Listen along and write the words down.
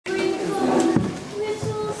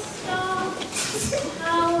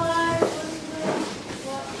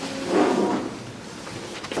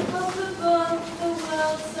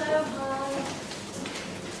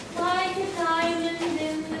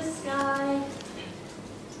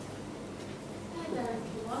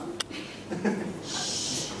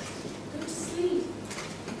Shh. Go to sleep.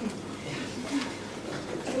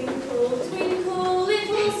 Twinkle, twinkle,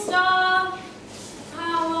 little star,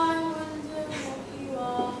 how I wonder what you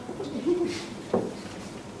are.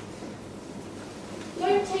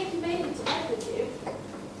 Don't take your baby to bed with you.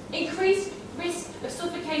 Increased risk of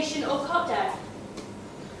suffocation or cot death.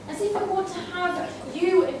 As if I want to have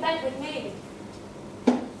you in bed with me.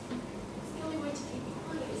 It's the only way to keep you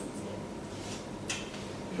quiet, isn't it?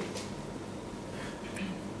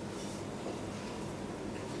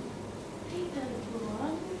 Hey there, little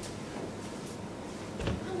one.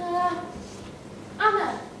 Anna. Anna.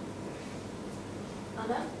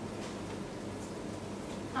 Anna.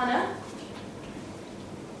 Anna.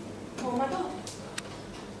 Oh my God.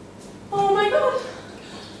 Oh my God.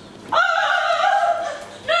 Ah!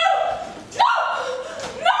 No! No!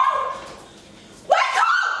 No! Wake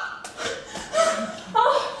up!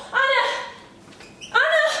 Oh, Anna!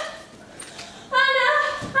 Anna! Anna!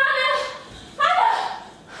 Anna! Anna!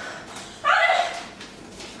 Anna!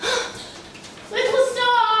 Little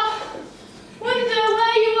star! Wonder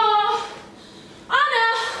where you are! Anna!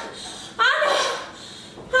 Anna!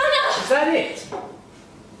 Anna! Is that it?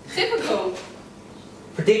 Typical.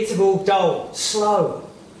 Predictable, dull, slow.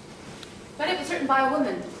 But it was written by a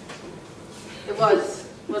woman. It was,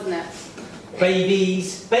 wasn't it?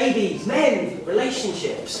 Babies, men,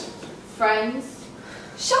 relationships. Friends,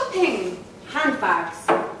 shopping, handbags,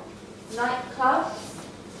 nightclubs,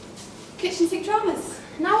 kitchen sink dramas.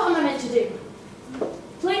 Now what am I meant to do?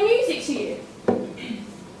 Play music to you?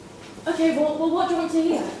 Okay, well what do you want to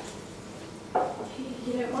hear?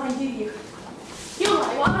 You don't mind, do you? You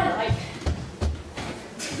like what I like.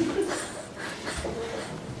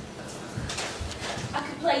 I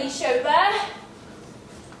could play you Chopin,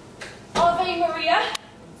 Ave Maria.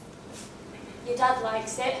 Your dad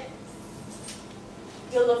likes it.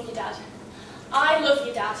 You'll love your dad. I love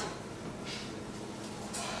your dad.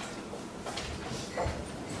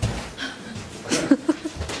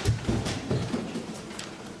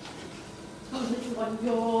 Oh, little one,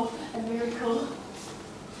 you're a miracle.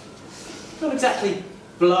 Not exactly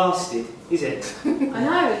blasted, is it? I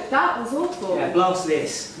know, that was awful. Yeah, blast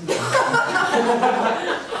this.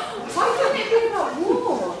 Why couldn't it be about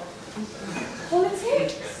war?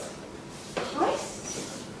 Politics? Heists?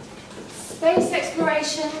 Space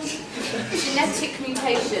exploration? Genetic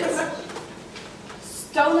mutations?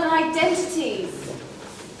 Stolen identities?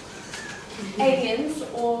 Aliens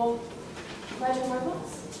or murder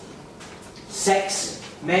robots? Sex,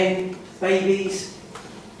 men, babies.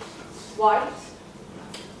 White?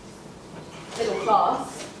 Middle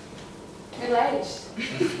class? Middle-aged?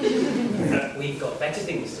 We've got better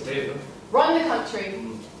things to do. Run the country.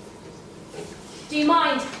 Do you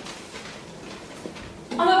mind?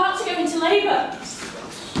 I'm about to go into labour.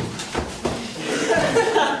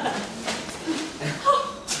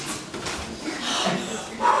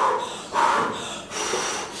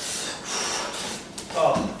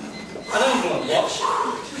 Oh, I don't even want to watch.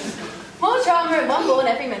 More drama and one born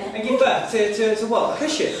every minute. And give birth to what? A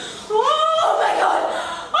cushion? Oh my God!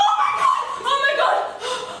 Oh my God! Oh my God!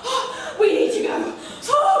 We need to go.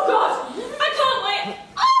 Oh God! I can't wait.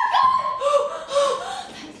 Oh God!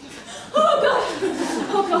 Oh God!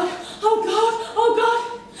 Oh God! Oh God! Oh God!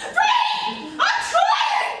 Breathe! I'm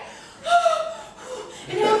trying!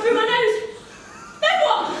 Inhale through my nose. Then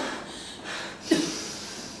what?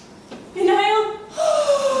 Inhale.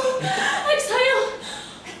 Exhale.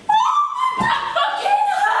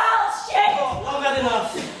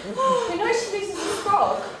 I know she loses her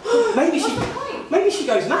frog. Maybe she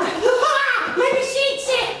goes mad. Maybe she eats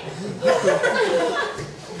it.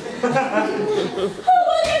 Oh,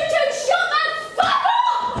 will you two shut that fuck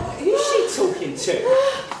up? Who's she talking to?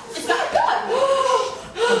 Is that a gun?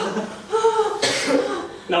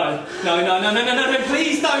 No,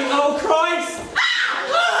 please don't. Oh, Christ!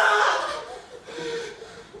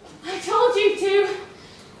 I told you to.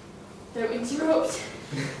 Don't interrupt.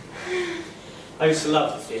 I used to love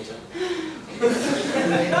the theatre.